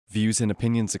Views and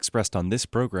opinions expressed on this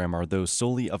program are those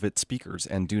solely of its speakers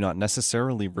and do not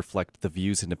necessarily reflect the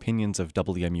views and opinions of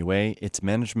WMUA, its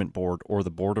management board, or the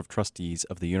Board of Trustees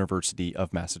of the University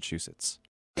of Massachusetts.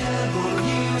 You're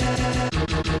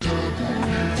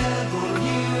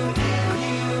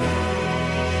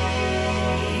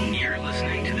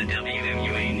listening to the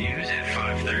WMUA News at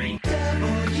 5:30.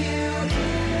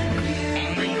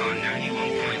 Only on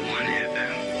 91.1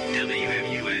 FM,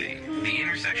 WMUA, the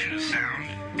intersection of sound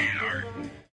and art.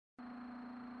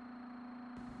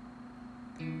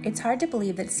 It's hard to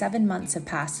believe that 7 months have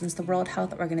passed since the World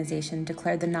Health Organization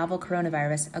declared the novel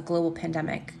coronavirus a global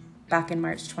pandemic back in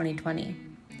March 2020.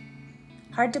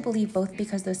 Hard to believe both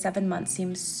because those 7 months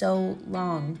seem so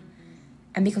long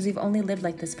and because we've only lived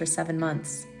like this for 7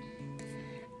 months.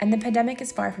 And the pandemic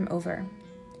is far from over.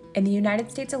 In the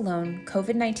United States alone,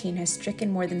 COVID-19 has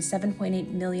stricken more than 7.8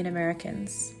 million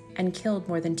Americans and killed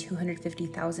more than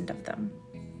 250,000 of them.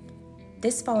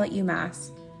 This fall at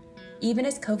UMass, even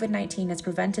as COVID-19 has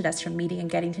prevented us from meeting and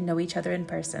getting to know each other in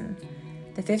person,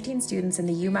 the 15 students in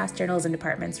the UMass journalism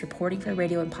department's reporting for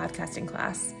radio and podcasting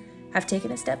class have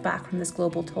taken a step back from this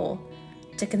global toll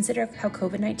to consider how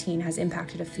COVID-19 has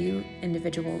impacted a few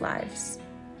individual lives.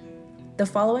 The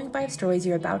following 5 stories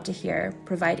you're about to hear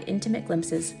provide intimate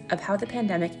glimpses of how the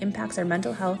pandemic impacts our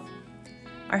mental health,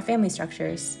 our family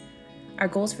structures, our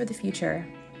goals for the future,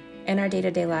 and our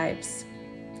day-to-day lives.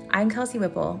 I'm Kelsey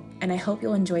Whipple, and I hope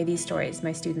you'll enjoy these stories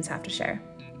my students have to share.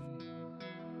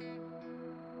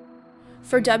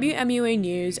 For WMUA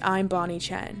News, I'm Bonnie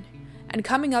Chen, and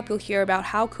coming up you'll hear about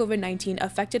how COVID-19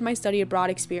 affected my study abroad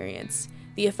experience,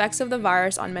 the effects of the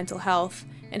virus on mental health,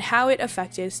 and how it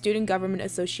affected Student Government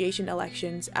Association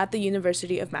elections at the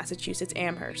University of Massachusetts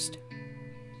Amherst.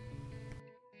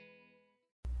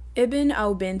 Ibn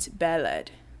al Bint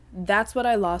Beled. That's what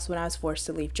I lost when I was forced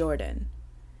to leave Jordan.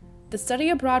 The study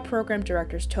abroad program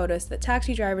directors told us that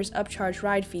taxi drivers upcharge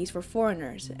ride fees for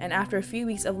foreigners, and after a few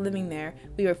weeks of living there,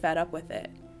 we were fed up with it.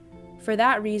 For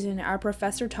that reason, our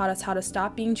professor taught us how to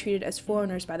stop being treated as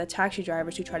foreigners by the taxi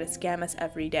drivers who try to scam us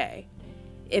every day.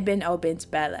 Ibn al Bint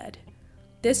Beled.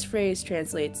 This phrase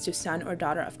translates to son or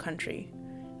daughter of country.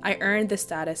 I earned this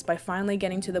status by finally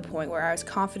getting to the point where I was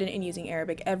confident in using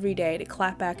Arabic every day to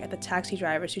clap back at the taxi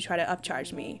drivers who try to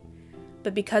upcharge me.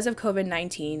 But because of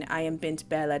COVID-19, I am Bint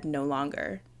Beled no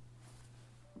longer.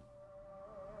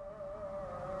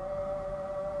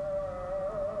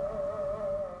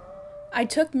 I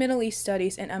took Middle East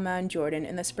Studies in Amman, Jordan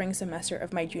in the spring semester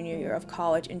of my junior year of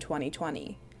college in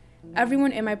 2020.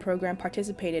 Everyone in my program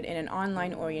participated in an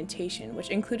online orientation,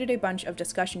 which included a bunch of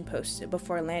discussion posts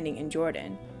before landing in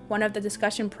Jordan. One of the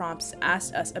discussion prompts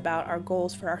asked us about our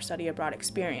goals for our study abroad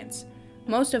experience.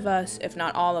 Most of us, if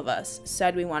not all of us,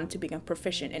 said we wanted to become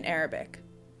proficient in Arabic.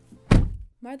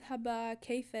 مرحبا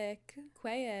كيفك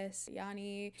كويس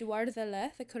يعني دوار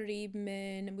ثلاث قريب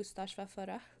من مستشفى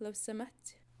فرح لو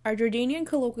سمحت. Our Jordanian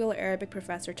colloquial Arabic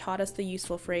professor taught us the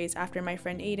useful phrase after my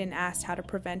friend Aiden asked how to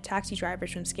prevent taxi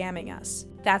drivers from scamming us.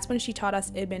 That's when she taught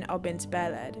us Ibn al Bint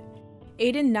Beled.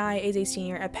 Aiden Nye is a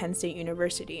senior at Penn State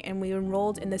University, and we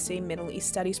enrolled in the same Middle East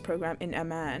Studies program in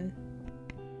Amman.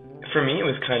 For me, it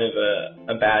was kind of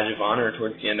a badge of honor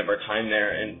towards the end of our time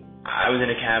there, and I was in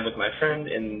a cab with my friend,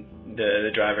 and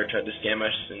the driver tried to scam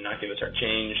us and not give us our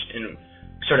change, and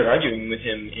started arguing with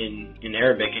him in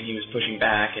Arabic, and he was pushing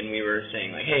back, and we were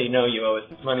saying like, hey, no, you owe us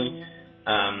this money,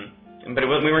 but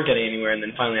we weren't getting anywhere. And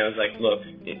then finally I was like, look,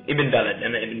 Ibn Beled,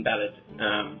 and Ibn Beled,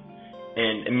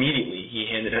 and immediately he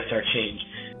handed us our change.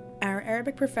 Our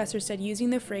Arabic professor said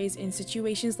using the phrase in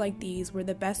situations like these were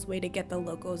the best way to get the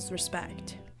locals'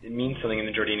 respect. It means something in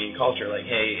the Jordanian culture, like,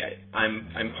 hey,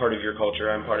 I'm part of your culture,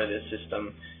 I'm part of this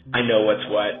system, I know what's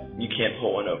what, you can't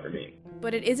pull one over me.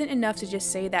 But it isn't enough to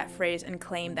just say that phrase and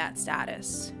claim that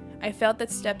status. I felt that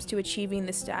steps to achieving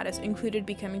this status included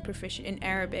becoming proficient in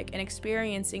Arabic and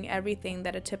experiencing everything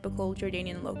that a typical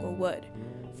Jordanian local would.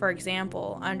 For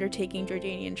example, undertaking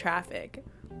Jordanian traffic.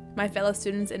 My fellow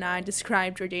students and I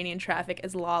described Jordanian traffic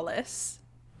as lawless.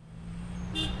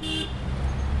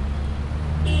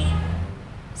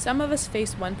 Some of us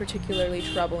face one particularly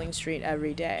troubling street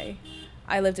every day.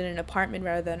 I lived in an apartment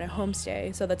rather than a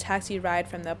homestay, so the taxi ride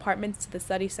from the apartments to the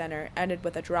study center ended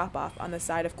with a drop-off on the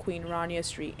side of Queen Rania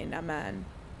Street in Amman.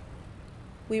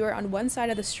 We were on one side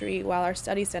of the street while our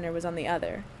study center was on the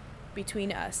other.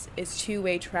 Between us is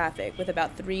two-way traffic with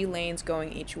about 3 lanes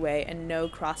going each way and no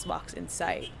crosswalks in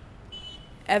sight.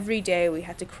 Every day we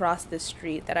had to cross this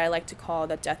street that I like to call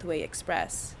the Deathway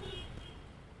Express.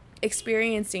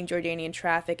 Experiencing Jordanian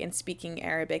traffic and speaking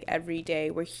Arabic every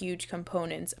day were huge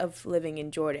components of living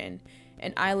in Jordan,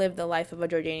 and I lived the life of a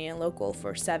Jordanian local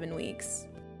for 7 weeks.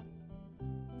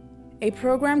 A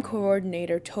program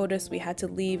coordinator told us we had to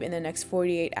leave in the next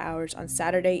 48 hours on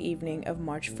Saturday evening of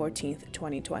March 14th,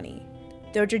 2020.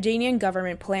 The Jordanian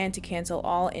government planned to cancel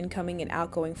all incoming and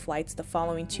outgoing flights the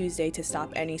following Tuesday to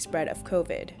stop any spread of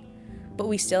COVID, but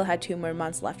we still had 2 more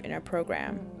months left in our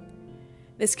program.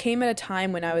 This came at a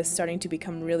time when I was starting to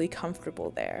become really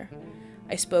comfortable there.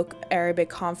 I spoke Arabic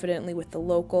confidently with the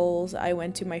locals, I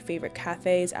went to my favorite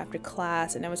cafes after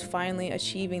class, and I was finally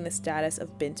achieving the status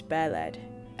of Bint Balad.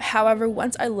 However,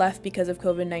 once I left because of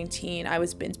COVID-19, I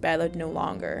was Bint Balad no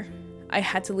longer. I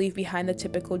had to leave behind the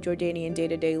typical Jordanian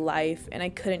day-to-day life, and I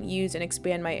couldn't use and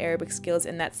expand my Arabic skills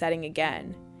in that setting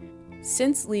again.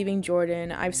 Since leaving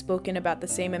Jordan, I've spoken about the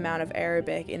same amount of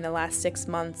Arabic in the last 6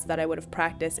 months that I would have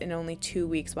practiced in only 2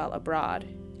 weeks while abroad.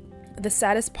 The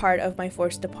saddest part of my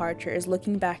forced departure is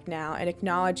looking back now and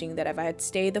acknowledging that if I had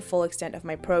stayed the full extent of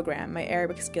my program, my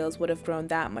Arabic skills would have grown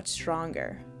that much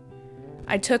stronger.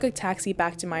 I took a taxi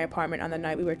back to my apartment on the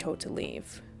night we were told to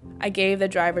leave. I gave the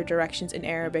driver directions in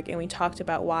Arabic, and we talked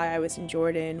about why I was in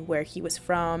Jordan, where he was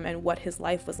from, and what his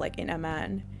life was like in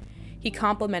Amman. He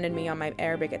complimented me on my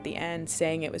Arabic at the end,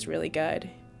 saying it was really good.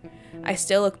 I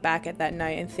still look back at that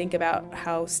night and think about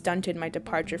how stunted my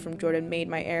departure from Jordan made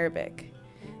my Arabic.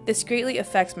 This greatly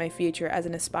affects my future as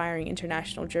an aspiring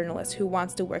international journalist who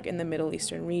wants to work in the Middle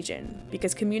Eastern region,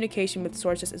 because communication with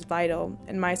sources is vital,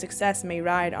 and my success may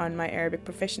ride on my Arabic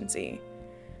proficiency.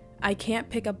 I can't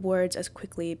pick up words as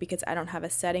quickly because I don't have a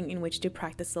setting in which to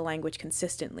practice the language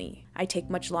consistently. I take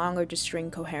much longer to string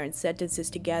coherent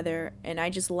sentences together, and I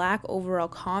just lack overall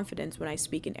confidence when I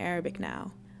speak in Arabic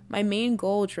now. My main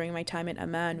goal during my time at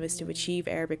Amman was to achieve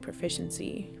Arabic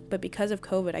proficiency, but because of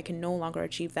COVID, I can no longer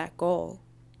achieve that goal.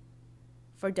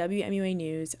 For WMUA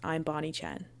News, I'm Bonnie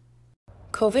Chen.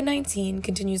 COVID-19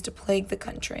 continues to plague the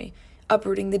country,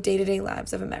 uprooting the day-to-day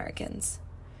lives of Americans.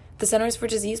 The Centers for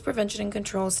Disease Prevention and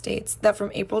Control states that from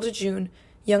April to June,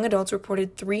 young adults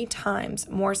reported 3 times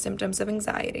more symptoms of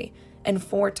anxiety and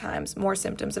 4 times more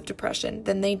symptoms of depression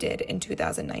than they did in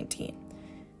 2019.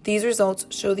 These results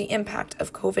show the impact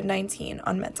of COVID-19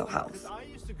 on mental health.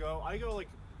 I go like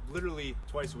literally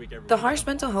twice a week every The week. harsh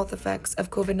mental health effects of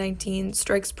COVID-19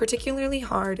 strikes particularly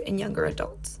hard in younger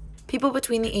adults. People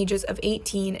between the ages of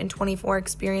 18 and 24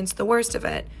 experience the worst of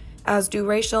it, as do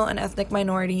racial and ethnic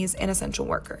minorities and essential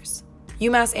workers.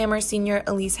 UMass Amherst senior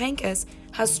Elise Hankes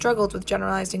has struggled with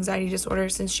generalized anxiety disorder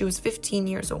since she was 15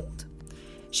 years old.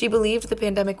 She believed the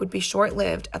pandemic would be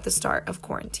short-lived at the start of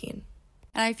quarantine.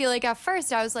 And I feel like at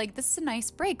first I was like, this is a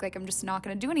nice break. Like, I'm just not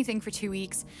going to do anything for 2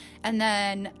 weeks. And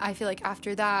then I feel like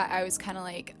after that, I was kind of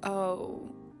like, oh,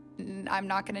 I'm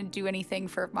not going to do anything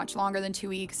for much longer than 2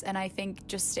 weeks. And I think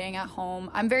just staying at home,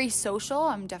 I'm very social.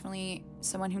 I'm definitely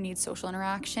someone who needs social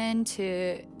interaction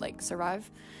to like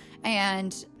survive.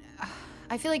 And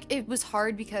I feel like it was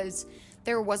hard because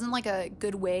there wasn't like a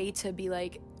good way to be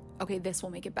like, okay, this will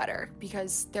make it better,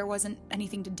 because there wasn't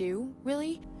anything to do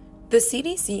really. The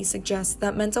CDC suggests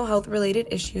that mental health related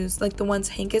issues like the ones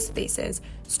Hankes faces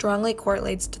strongly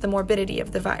correlates to the morbidity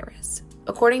of the virus.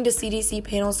 According to CDC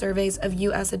panel surveys of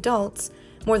U.S. adults,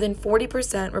 more than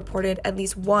 40% reported at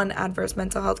least one adverse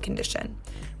mental health condition,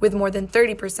 with more than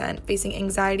 30% facing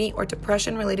anxiety or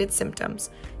depression-related symptoms,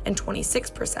 and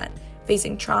 26%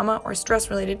 facing trauma or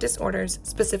stress-related disorders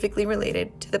specifically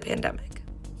related to the pandemic.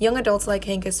 Young adults like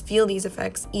Hankes feel these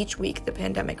effects each week the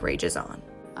pandemic rages on.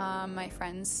 My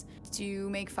friends do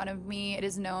make fun of me. It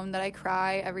is known that I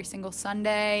cry every single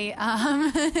Sunday,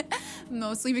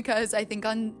 mostly because I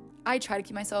try to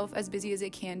keep myself as busy as I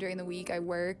can during the week. I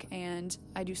work and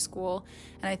I do school,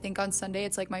 and I think on Sunday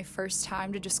it's like my first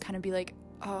time to just kind of be like,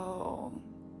 oh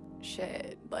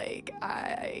shit, like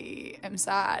I am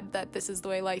sad that this is the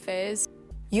way life is.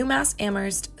 UMass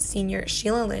Amherst senior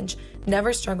Sheila Lynch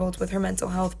never struggled with her mental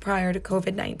health prior to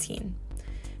COVID-19.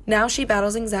 Now she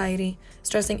battles anxiety,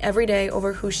 stressing every day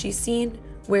over who she's seen,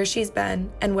 where she's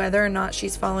been, and whether or not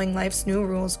she's following life's new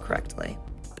rules correctly.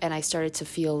 And I started to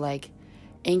feel like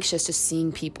anxious just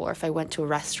seeing people, or if I went to a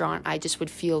restaurant, I just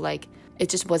would feel like it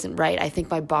just wasn't right. I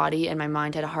think my body and my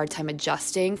mind had a hard time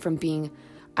adjusting from being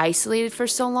isolated for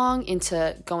so long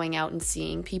into going out and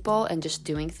seeing people and just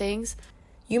doing things.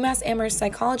 UMass Amherst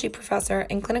psychology professor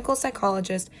and clinical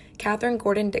psychologist Catherine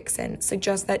Gordon-Dixon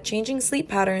suggests that changing sleep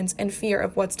patterns and fear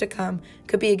of what's to come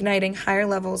could be igniting higher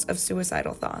levels of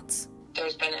suicidal thoughts.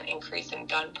 There's been an increase in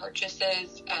gun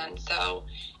purchases, and so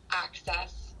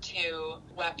access to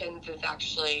weapons is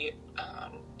actually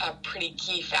a pretty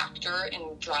key factor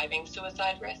in driving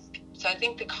suicide risk. So I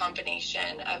think the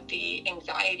combination of the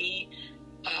anxiety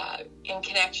in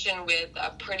connection with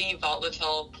a pretty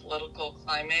volatile political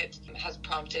climate has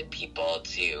prompted people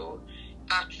to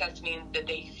access means that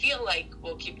they feel like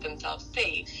will keep themselves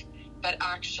safe, but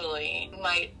actually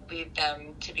might lead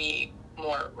them to be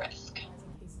more at risk.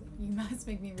 You must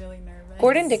make me really nervous.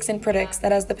 Gordon Dixon predicts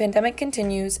that as the pandemic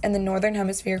continues and the Northern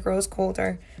Hemisphere grows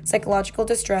colder, psychological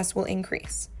distress will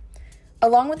increase.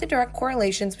 Along with the direct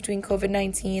correlations between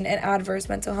COVID-19 and adverse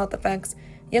mental health effects,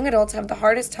 young adults have the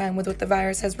hardest time with what the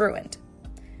virus has ruined.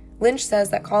 Lynch says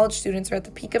that college students are at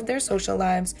the peak of their social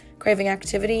lives, craving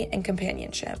activity and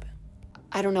companionship.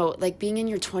 I don't know, like being in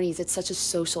your 20s, it's such a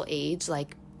social age.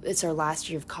 Like, it's our last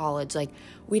year of college. Like,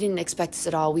 we didn't expect this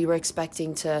at all. We were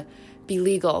expecting to be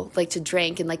legal, like to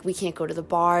drink, and like we can't go to the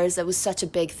bars. That was such a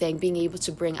big thing, being able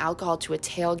to bring alcohol to a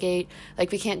tailgate.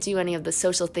 Like, we can't do any of the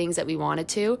social things that we wanted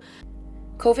to.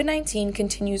 COVID-19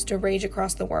 continues to rage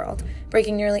across the world,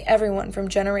 breaking nearly everyone from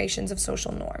generations of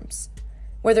social norms.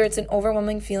 Whether it's an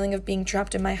overwhelming feeling of being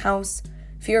trapped in my house,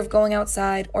 fear of going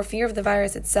outside, or fear of the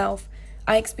virus itself,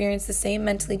 I experience the same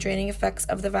mentally draining effects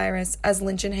of the virus as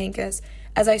Lynch and Hankus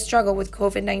as I struggle with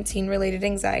COVID-19 related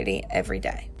anxiety every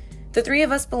day. The three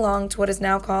of us belong to what is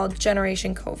now called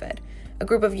Generation COVID, a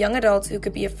group of young adults who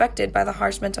could be affected by the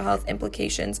harsh mental health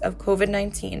implications of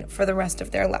COVID-19 for the rest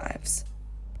of their lives.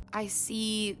 I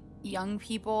see young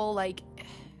people, like,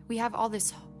 we have all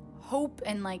this hope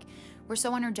and, like, we're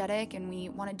so energetic and we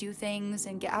want to do things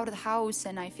and get out of the house,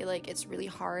 and I feel like it's really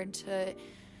hard to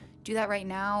do that right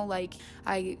now. Like,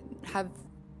 I have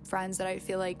friends that I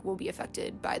feel like will be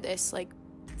affected by this, like,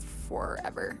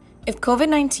 forever. If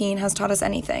COVID-19 has taught us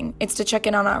anything, it's to check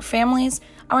in on our families,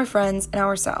 our friends, and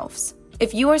ourselves.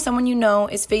 If you or someone you know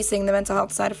is facing the mental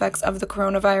health side effects of the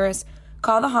coronavirus,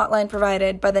 call the hotline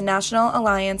provided by the National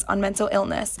Alliance on Mental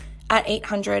Illness at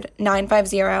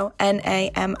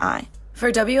 800-950-NAMI.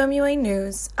 For WMUA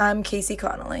News, I'm Casey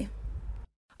Connolly.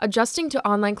 Adjusting to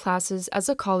online classes as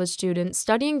a college student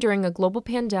studying during a global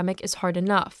pandemic is hard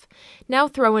enough. Now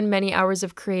throw in many hours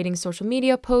of creating social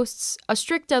media posts, a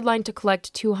strict deadline to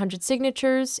collect 200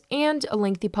 signatures, and a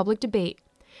lengthy public debate.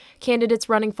 Candidates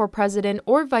running for president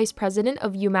or vice president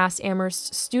of UMass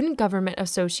Amherst Student Government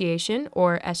Association,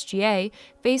 or SGA,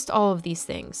 faced all of these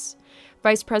things.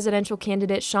 Vice presidential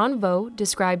candidate Sean Vo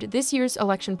described this year's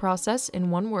election process in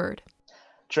one word.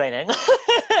 Draining.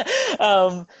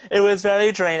 It was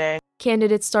very draining.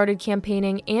 Candidates started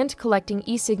campaigning and collecting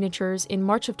e-signatures in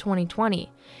March of 2020.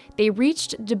 They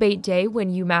reached debate day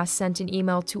when UMass sent an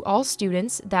email to all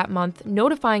students that month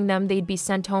notifying them they'd be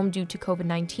sent home due to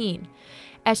COVID-19.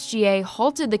 SGA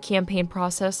halted the campaign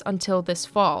process until this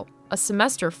fall, a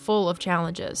semester full of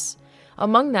challenges.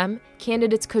 Among them,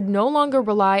 candidates could no longer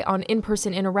rely on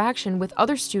in-person interaction with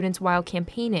other students while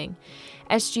campaigning.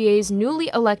 SGA's newly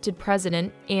elected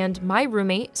president and my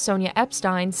roommate, Sonia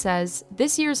Epstein, says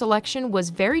this year's election was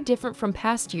very different from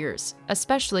past years,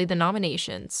 especially the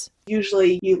nominations.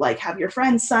 Usually you have your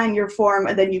friends sign your form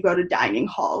and then you go to dining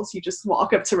halls. You just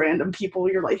walk up to random people.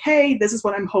 You're like, hey, this is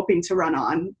what I'm hoping to run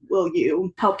on. Will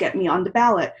you help get me on the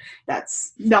ballot?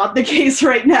 That's not the case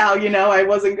right now. I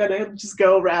wasn't going to just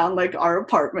go around our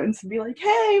apartments and be like,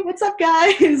 hey, what's up,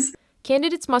 guys?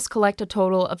 Candidates must collect a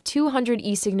total of 200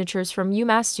 e-signatures from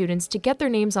UMass students to get their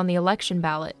names on the election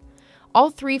ballot.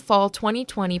 All three fall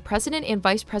 2020 president and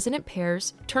vice president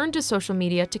pairs turned to social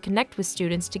media to connect with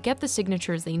students to get the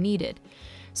signatures they needed.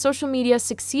 Social media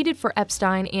succeeded for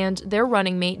Epstein and their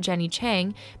running mate Jenny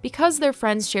Chang because their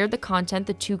friends shared the content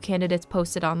the two candidates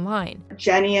posted online.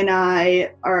 Jenny and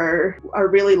I are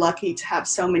really lucky to have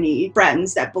so many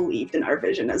friends that believed in our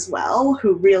vision as well,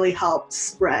 who really helped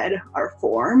spread our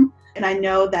form. And I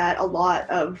know that a lot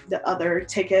of the other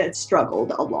tickets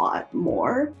struggled a lot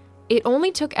more. It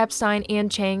only took Epstein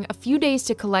and Chang a few days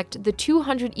to collect the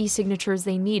 200 e-signatures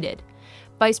they needed.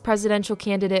 Vice presidential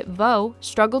candidate Vo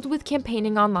struggled with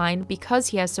campaigning online because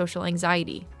he has social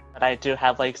anxiety. I do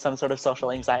have some sort of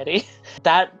social anxiety.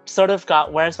 That sort of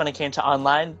got worse when it came to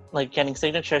online, getting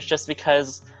signatures, just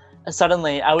because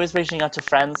suddenly I was reaching out to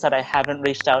friends that I haven't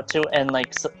reached out to in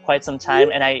quite some time,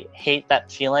 and I hate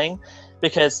that feeling.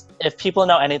 Because if people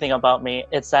know anything about me,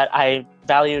 it's that I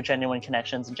value genuine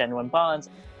connections and genuine bonds.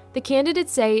 The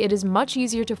candidates say it is much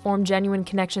easier to form genuine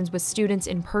connections with students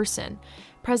in person.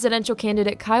 Presidential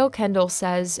candidate Kyle Kendall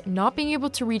says not being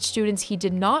able to reach students he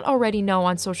did not already know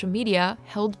on social media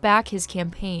held back his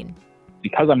campaign.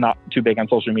 Because I'm not too big on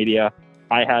social media,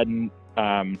 I had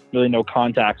really no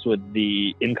contacts with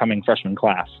the incoming freshman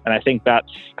class. And I think that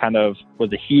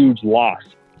was a huge loss.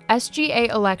 SGA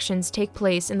elections take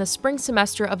place in the spring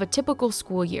semester of a typical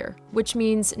school year, which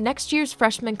means next year's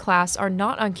freshman class are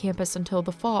not on campus until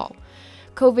the fall.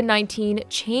 COVID-19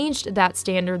 changed that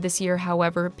standard this year,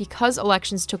 however, because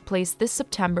elections took place this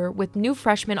September with new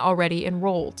freshmen already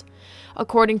enrolled.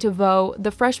 According to Vo,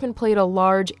 the freshmen played a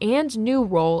large and new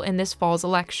role in this fall's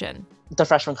election. The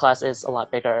freshman class is a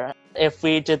lot bigger. If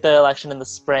we did the election in the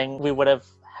spring, we would have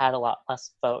had a lot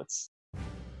less votes.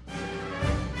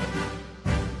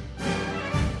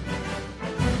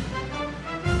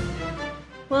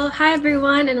 Well, hi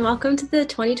everyone, and welcome to the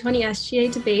 2020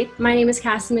 SGA debate. My name is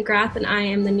Cassie McGrath, and I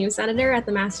am the news editor at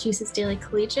the Massachusetts Daily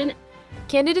Collegian.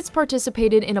 Candidates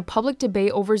participated in a public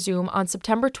debate over Zoom on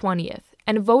September 20th,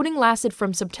 and voting lasted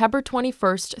from September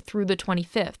 21st through the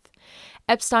 25th.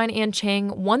 Epstein and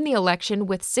Chang won the election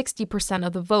with 60%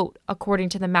 of the vote, according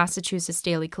to the Massachusetts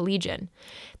Daily Collegian.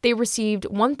 They received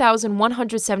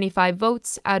 1,175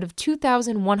 votes out of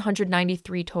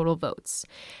 2,193 total votes.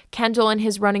 Kendall and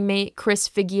his running mate Chris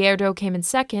Figueiredo came in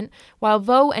second, while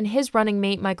Vo and his running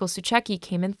mate Michael Suchecki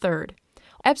came in third.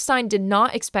 Epstein did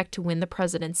not expect to win the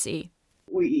presidency.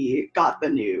 We got the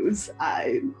news.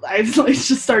 I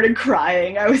just started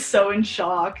crying. I was so in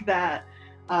shock that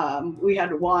we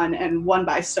had won, and won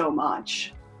by so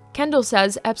much. Kendall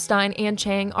says Epstein and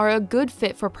Chang are a good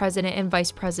fit for president and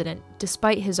vice president,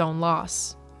 despite his own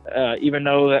loss. Even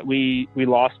though that we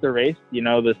lost the race,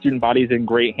 the student body's in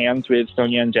great hands with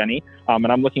Sonia and Jenny,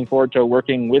 and I'm looking forward to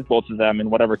working with both of them in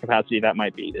whatever capacity that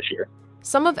might be this year.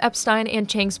 Some of Epstein and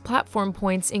Chang's platform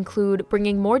points include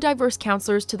bringing more diverse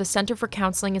counselors to the Center for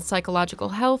Counseling and Psychological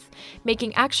Health,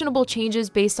 making actionable changes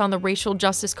based on the Racial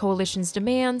Justice Coalition's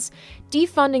demands,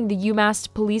 defunding the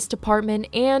UMass Police Department,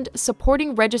 and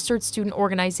supporting registered student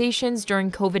organizations during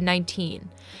COVID-19.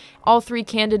 All three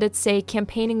candidates say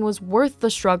campaigning was worth the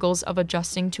struggles of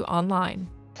adjusting to online.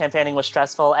 Campaigning was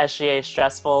stressful, SGA is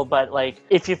stressful, but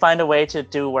if you find a way to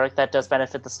do work that does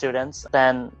benefit the students,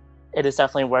 then it is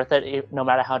definitely worth it, no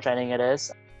matter how draining it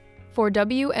is. For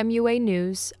WMUA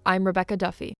News, I'm Rebecca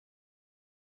Duffy.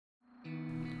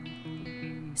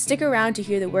 Stick around to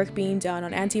hear the work being done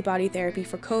on antibody therapy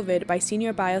for COVID by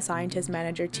Senior Bioscientist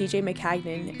Manager TJ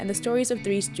McCagnon and the stories of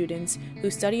 3 students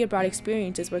whose study abroad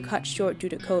experiences were cut short due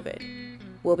to COVID.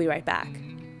 We'll be right back.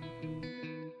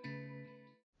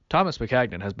 Thomas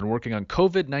McCagnon has been working on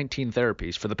COVID-19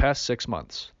 therapies for the past 6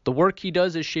 months. The work he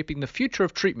does is shaping the future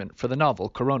of treatment for the novel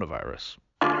coronavirus.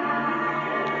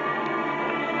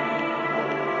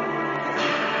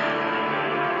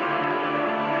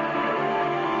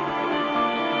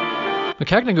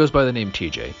 McCagnon goes by the name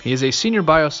TJ. He is a senior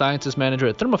biosciences manager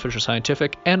at Thermo Fisher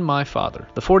Scientific and my father.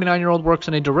 The 49-year-old works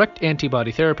on a direct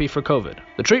antibody therapy for COVID.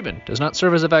 The treatment does not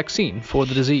serve as a vaccine for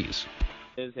the disease.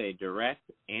 Is a direct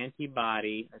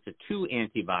antibody, it's a 2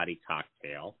 antibody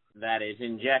cocktail that is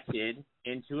injected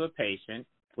into a patient,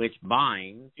 which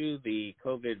binds to the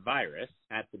COVID virus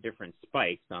at the different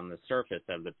spikes on the surface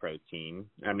of the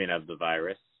of the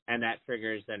virus, and that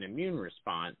triggers an immune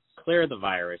response, clear the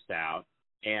virus out,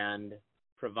 and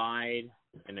provide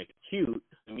an acute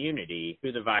immunity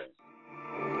to the virus.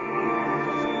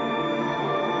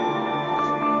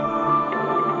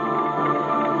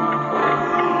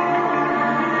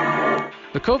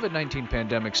 The COVID-19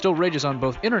 pandemic still rages on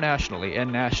both internationally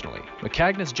and nationally.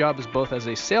 McCagnon's job is both as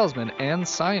a salesman and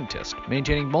scientist.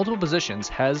 Maintaining multiple positions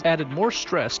has added more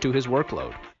stress to his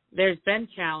workload. There's been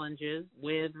challenges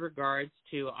with regards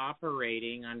to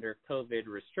operating under COVID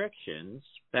restrictions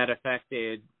that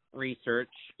affected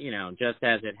research, just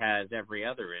as it has every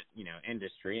other,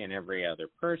 industry and every other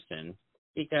person,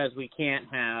 because we can't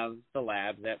have the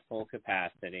labs at full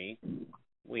capacity.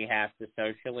 We have to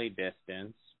socially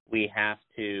distance. We have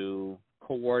to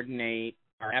coordinate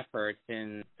our efforts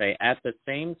at the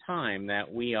same time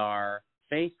that we are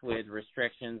faced with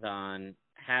restrictions on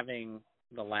having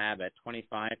the lab at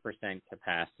 25%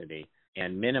 capacity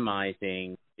and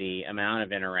minimizing the amount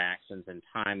of interactions and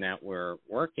time that we're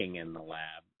working in the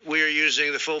lab. We are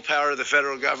using the full power of the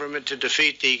federal government to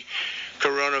defeat the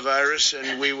coronavirus,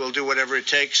 and we will do whatever it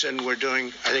takes, and we're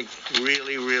doing, I think,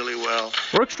 really, really well.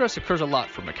 Work stress occurs a lot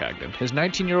for McCagnon. His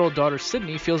 19-year-old daughter,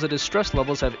 Sydney, feels that his stress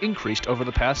levels have increased over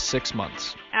the past 6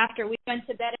 months. After we went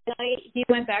to bed at night, he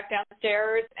went back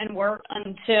downstairs and worked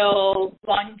until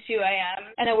 1, 2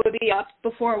 a.m., and it would be up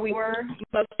before we were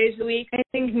most days of the week. I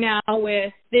think now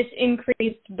with this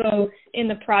increase both in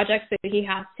the projects that he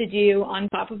has to do on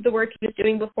top of the work he was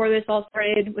doing before this all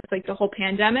started with the whole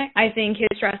pandemic, I think his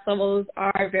stress levels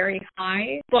are very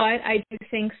high, but I do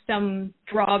think some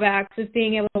drawbacks of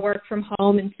being able to work from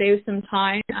home and save some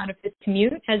time out of his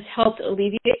commute has helped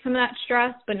alleviate some of that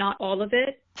stress, but not all of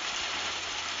it.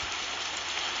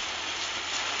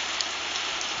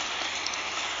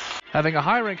 Having a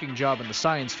high-ranking job in the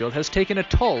science field has taken a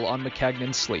toll on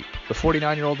Maccagnan's sleep. The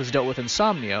 49-year-old has dealt with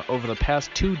insomnia over the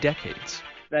past 2 decades.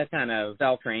 That kind of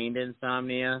self-trained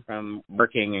insomnia from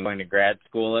working and going to grad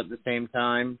school at the same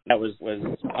time. That was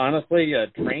honestly a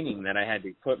training that I had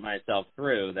to put myself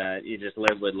through, that you just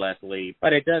live with less sleep.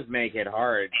 But it does make it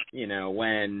hard,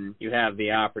 when you have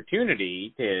the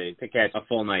opportunity to catch a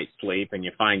full night's sleep and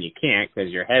you find you can't because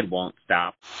your head won't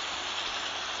stop.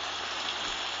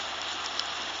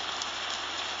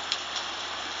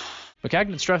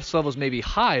 Maccagnan's stress levels may be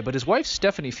high, but his wife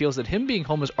Stephanie feels that him being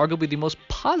home is arguably the most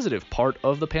positive part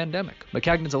of the pandemic.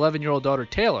 Maccagnan's 11-year-old daughter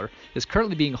Taylor is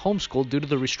currently being homeschooled due to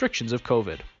the restrictions of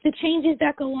COVID. The changes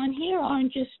that go on here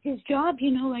aren't just his job,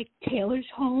 like Taylor's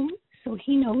home, so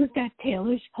he knows that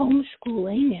Taylor's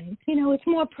homeschooling, and, it's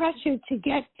more pressure to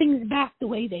get things back the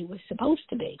way they were supposed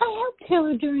to be. I help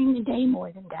Taylor during the day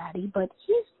more than Daddy, but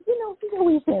he's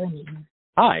always there in the evening.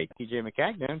 Hi, TJ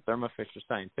Maccagnan, Thermo Fisher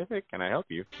Scientific. Can I help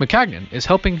you? Maccagnan is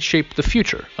helping shape the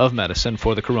future of medicine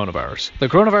for the coronavirus. The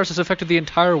coronavirus has affected the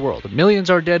entire world. Millions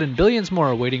are dead and billions more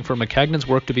are waiting for Maccagnan's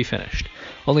work to be finished.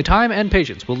 Only time and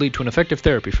patience will lead to an effective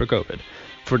therapy for COVID.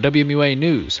 For WMUA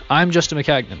News, I'm Justin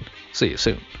Maccagnan. See you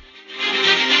soon.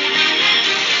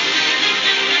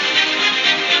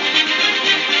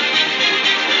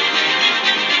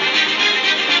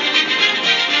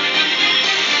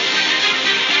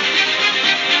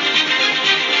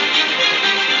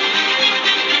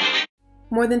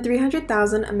 More than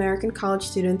 300,000 American college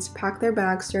students packed their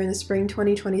bags during the spring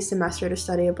 2020 semester to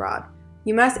study abroad.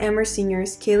 UMass Amherst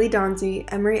seniors Kaylee Donzi,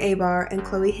 Emery Abar, and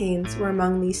Chloe Haynes were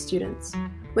among these students.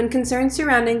 When concerns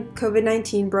surrounding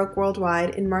COVID-19 broke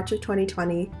worldwide in March of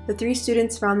 2020, the 3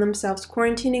 students found themselves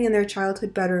quarantining in their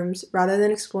childhood bedrooms rather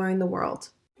than exploring the world.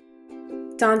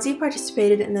 Donzi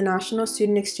participated in the National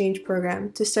Student Exchange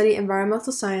Program to study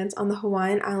environmental science on the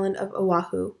Hawaiian island of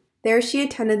Oahu. There she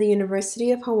attended the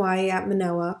University of Hawaii at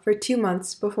Manoa for 2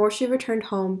 months before she returned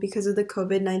home because of the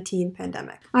COVID-19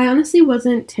 pandemic. I honestly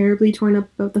wasn't terribly torn up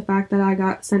about the fact that I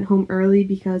got sent home early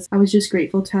because I was just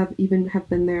grateful to have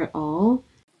been there at all.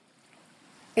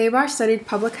 Abar studied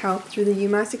public health through the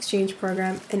UMass Exchange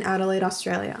Program in Adelaide,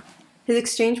 Australia. His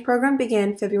exchange program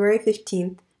began February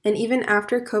 15th, and even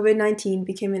after COVID-19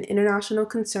 became an international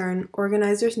concern,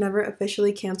 organizers never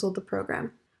officially canceled the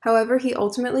program. However, he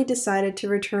ultimately decided to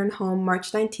return home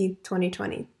March 19,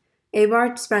 2020.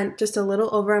 Abar spent just a little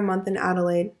over a month in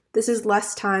Adelaide. This is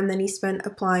less time than he spent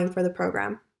applying for the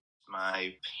program.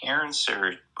 My parents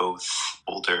are both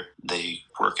older. They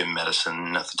work in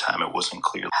medicine. At the time, it wasn't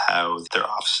clear how their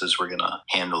offices were going to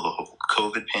handle the whole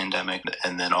COVID pandemic.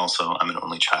 And then also, I'm an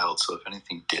only child, so if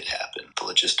anything did happen, the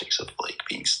logistics of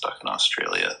being stuck in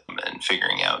Australia and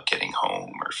figuring out getting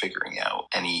home or figuring out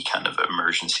any kind of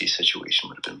emergency situation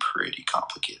would have been pretty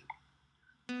complicated.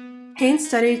 Haynes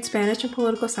studied Spanish and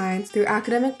political science through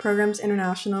Academic Programs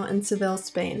International in Seville,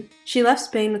 Spain. She left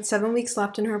Spain with 7 weeks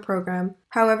left in her program.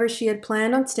 However, she had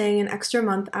planned on staying an extra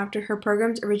month after her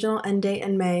program's original end date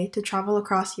in May to travel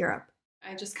across Europe.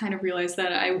 I just kind of realized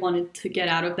that I wanted to get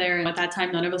out of there. And at that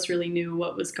time, none of us really knew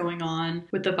what was going on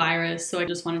with the virus, so I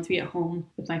just wanted to be at home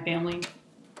with my family.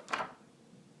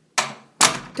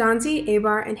 Donzi,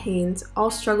 Abar, and Haynes all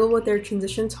struggled with their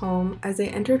transitions home as they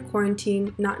entered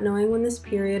quarantine, not knowing when this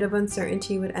period of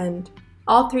uncertainty would end.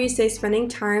 All 3 say spending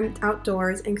time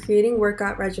outdoors and creating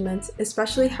workout regimens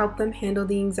especially helped them handle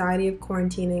the anxiety of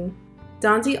quarantining.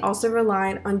 Donzi also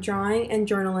relied on drawing and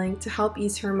journaling to help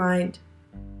ease her mind.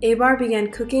 Abar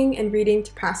began cooking and reading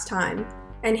to pass time,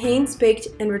 and Haynes baked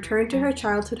and returned to her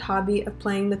childhood hobby of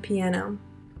playing the piano.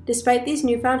 Despite these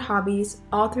newfound hobbies,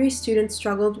 all 3 students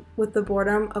struggled with the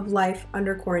boredom of life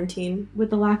under quarantine. With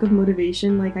the lack of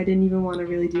motivation, I didn't even want to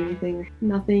really do anything.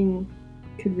 Nothing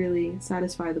could really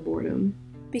satisfy the boredom.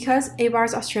 Because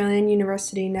Abar's Australian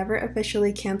university never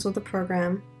officially canceled the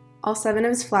program, all 7 of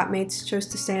his flatmates chose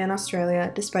to stay in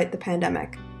Australia despite the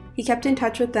pandemic. He kept in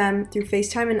touch with them through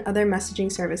FaceTime and other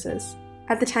messaging services.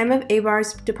 At the time of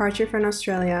Abar's departure from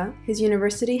Australia, his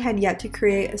university had yet to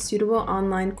create a suitable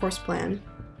online course plan.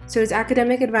 So his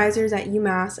academic advisors at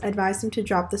UMass advised him to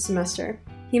drop the semester.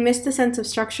 He missed the sense of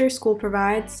structure school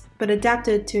provides, but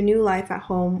adapted to a new life at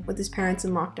home with his parents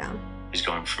in lockdown. He's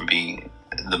going from being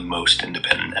the most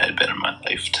independent I had been in my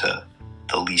life to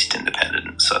the least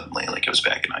independent suddenly, like I was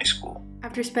back in high school.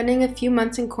 After spending a few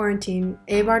months in quarantine,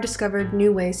 Abar discovered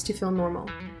new ways to feel normal.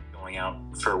 Going out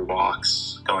for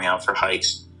walks, going out for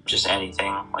hikes, just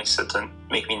anything, like I said, to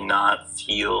make me not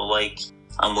feel like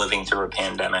I'm living through a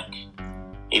pandemic.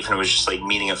 Even if it was just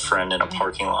meeting a friend in a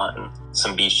parking lot and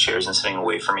some beach chairs and sitting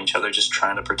away from each other, just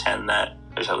trying to pretend that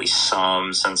there's at least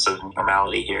some sense of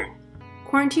normality here.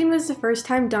 Quarantine was the first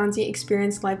time Donzi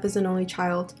experienced life as an only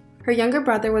child. Her younger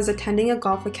brother was attending a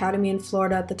golf academy in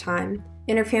Florida at the time,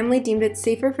 and her family deemed it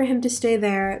safer for him to stay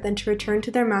there than to return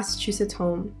to their Massachusetts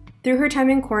home. Through her time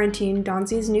in quarantine,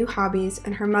 Donzi's new hobbies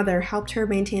and her mother helped her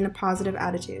maintain a positive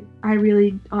attitude. I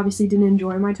really obviously didn't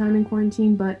enjoy my time in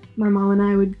quarantine, but my mom and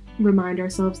I would remind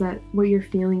ourselves that what you're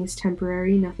feeling is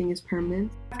temporary, nothing is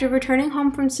permanent. After returning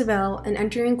home from Seville and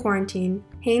entering quarantine,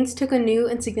 Haynes took a new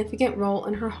and significant role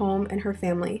in her home and her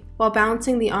family, while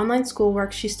balancing the online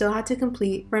schoolwork she still had to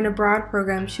complete for an abroad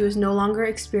program she was no longer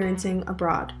experiencing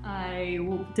abroad. I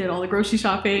did all the grocery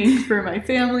shopping for my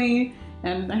family,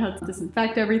 and I had to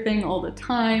disinfect everything all the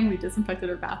time. We disinfected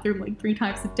our bathroom like 3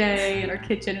 times a day, and our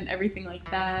kitchen and everything like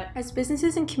that. As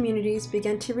businesses and communities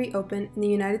began to reopen in the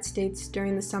United States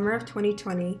during the summer of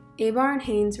 2020, Abar and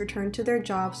Haynes returned to their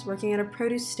jobs working at a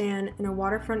produce stand and a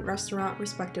waterfront restaurant,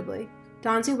 respectively.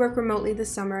 Donzi worked remotely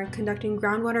this summer, conducting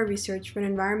groundwater research for an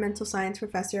environmental science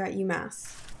professor at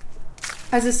UMass.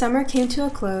 As the summer came to a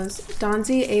close,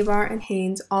 Donzi, Abar, and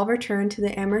Haynes all returned to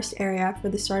the Amherst area for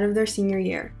the start of their senior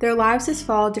year. Their lives this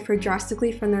fall differ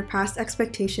drastically from their past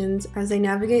expectations as they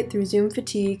navigate through Zoom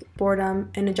fatigue,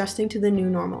 boredom, and adjusting to the new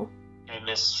normal. I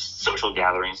miss social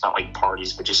gatherings, not like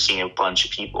parties, but just seeing a bunch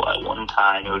of people at one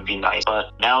time. It would be nice.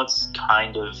 But now it's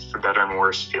kind of, for better and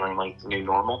worse, feeling like the new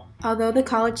normal. Although the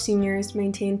college seniors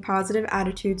maintain positive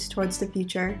attitudes towards the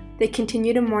future, they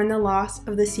continue to mourn the loss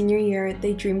of the senior year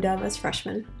they dreamed of as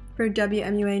freshmen. For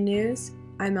WMUA News,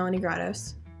 I'm Melanie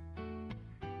Grados.